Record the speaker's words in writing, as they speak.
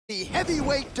The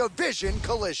heavyweight division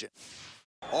collision.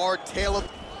 Our tale of...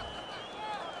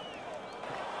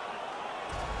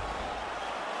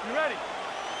 You ready?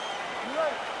 You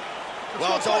ready?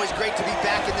 Well, it's always great to be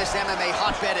back in this MMA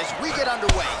hotbed as we get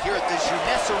underway here at the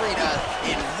Jeunesse Arena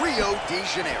in Rio de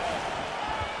Janeiro.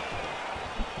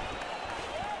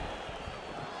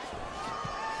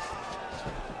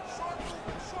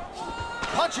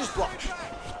 Punches blocked.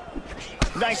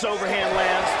 Nice overhand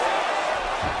lands.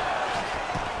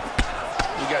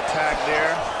 You got tagged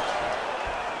there.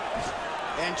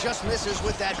 And just misses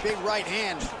with that big right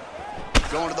hand.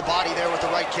 Going to the body there with the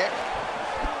right kick.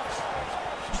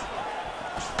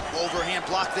 Overhand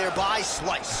block there by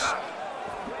Slice.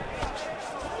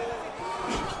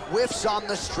 Whiffs on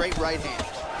the straight right hand.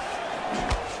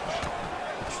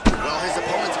 Well, his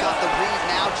opponent's got the read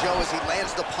now, Joe, as he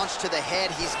lands the punch to the head.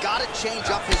 He's got to change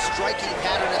up his striking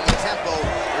pattern and the tempo,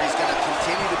 or he's going to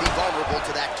continue to be vulnerable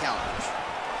to that counter.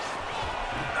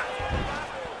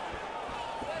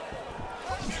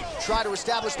 Try to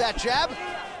establish that jab.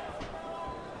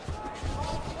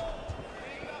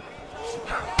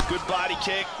 Good body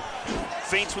kick.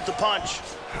 Feints with the punch.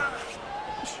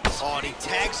 Oh, and he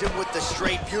tags him with the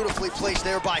straight. Beautifully placed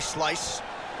there by Slice.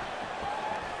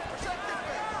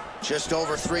 Just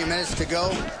over 3 minutes to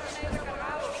go.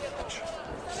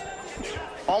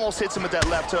 Almost hits him with that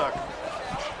left hook.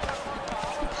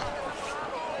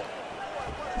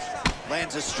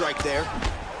 Lands a strike there.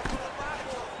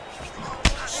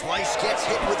 Slice gets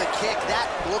hit with a kick. That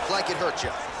looked like it hurt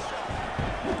you.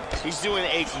 He's doing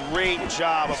a great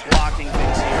job of blocking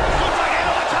things here. Looks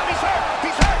like he's hurt!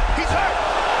 He's hurt! He's hurt!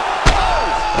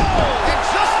 Oh! And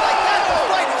just like that, the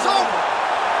fight is over.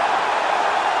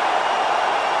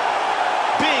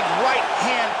 Big right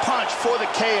hand punch for the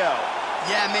KO.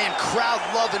 Yeah, man, crowd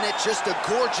loving it. Just a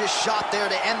gorgeous shot there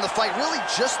to end the fight. Really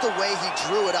just the way he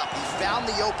drew it up. He found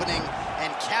the opening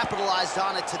and capitalized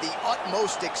on it to the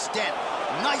utmost extent.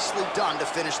 Nicely done to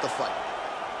finish the fight.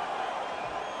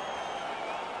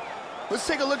 Let's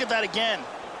take a look at that again.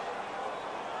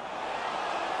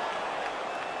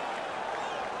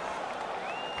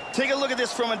 Take a look at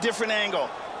this from a different angle.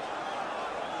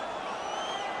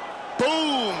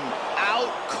 Boom!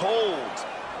 Out cold.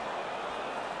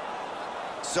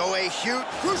 So a huge...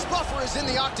 Bruce Buffer is in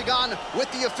the octagon with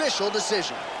the official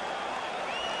decision.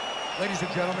 Ladies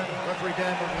and gentlemen, referee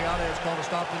Dan Murgliata has called a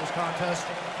stop to this contest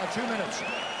at 2 minutes.